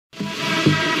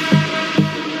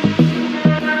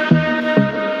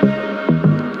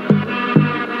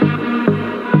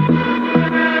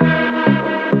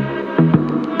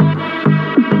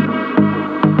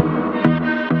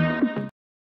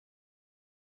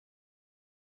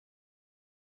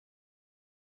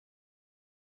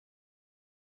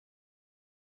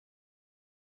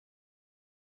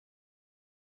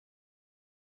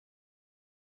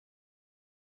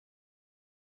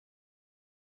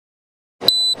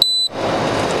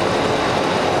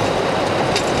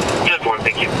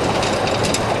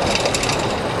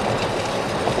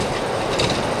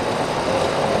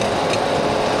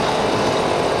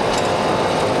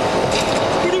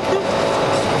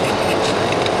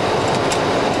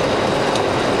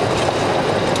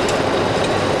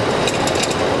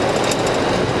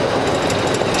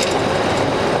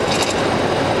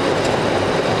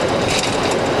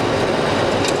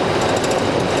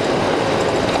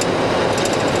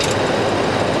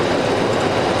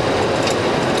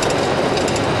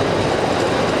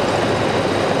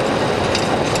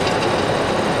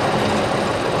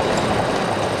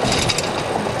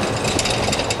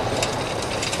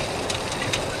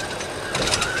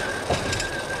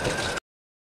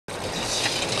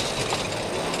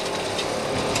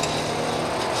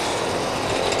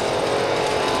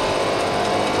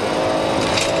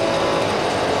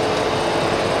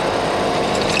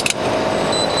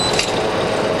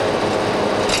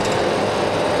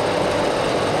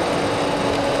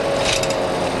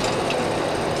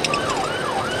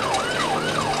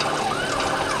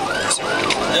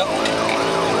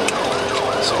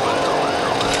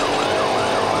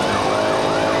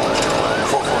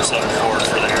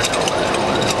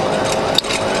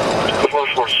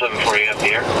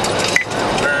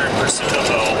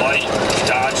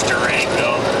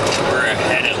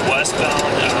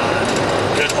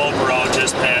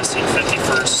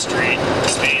Street.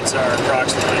 Speeds are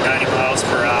approximately 90 miles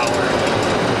per hour.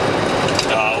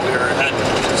 We were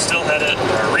still headed.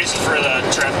 Our reason for the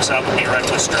traffic stop would be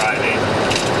reckless driving.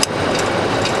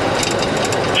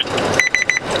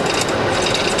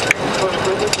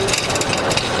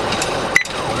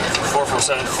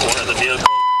 4474, the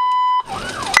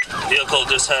vehicle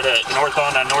just headed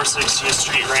northbound on North 60th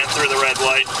Street, ran through the red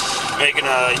light, making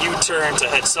a U-turn to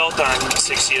head south on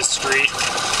 60th Street.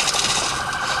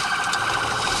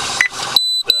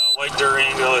 The white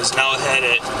Durango is now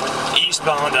headed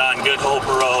eastbound on Good Hope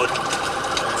Road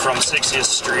from 60th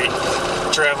Street,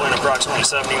 traveling approximately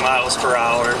 70 miles per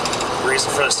hour.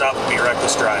 Reason for the stop would be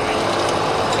reckless driving.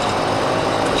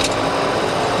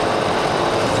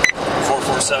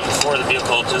 4474, the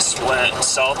vehicle just went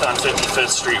south on 55th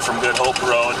Street from Good Hope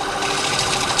Road.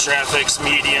 Traffic's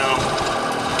medium.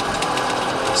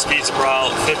 Speeds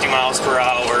about 50 miles per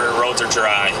hour. Roads are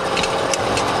dry.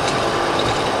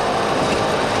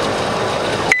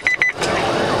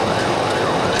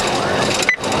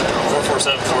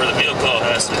 4474, the vehicle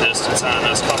has some distance on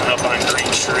us coming up on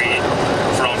Green Street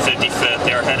from 55th.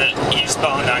 They're headed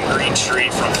eastbound on Green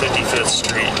Street from 55th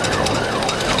Street.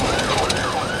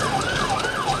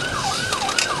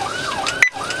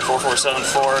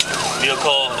 4474,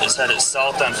 vehicle is headed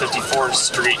south on 54th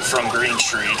Street from Green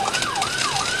Street.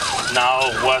 Now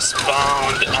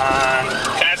westbound on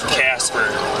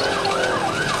Casper.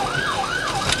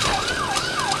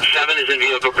 7 is in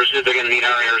vehicle pursuit. They're going to need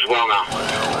our air as well now.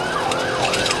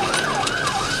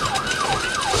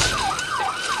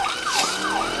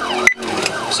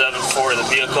 The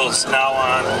vehicle is now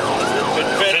on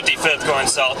 55th going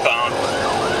southbound.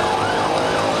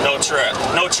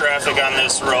 No traffic on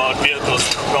this road.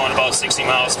 Vehicle's going about 60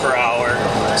 miles per hour.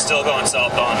 Still going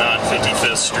southbound on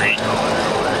 55th Street.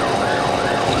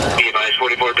 Be advised,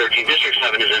 4413, District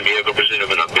 7 is in vehicle pursuit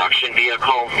of an abduction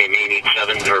vehicle. They may need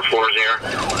 7s or 4s there.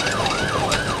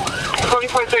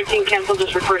 4413, cancel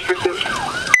district first pursuit.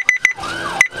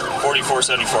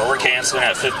 4474, we're canceling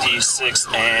at 56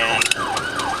 and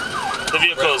the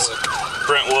vehicle's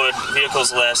Brentwood,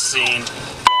 vehicle's last seen.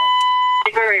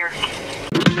 Take our air.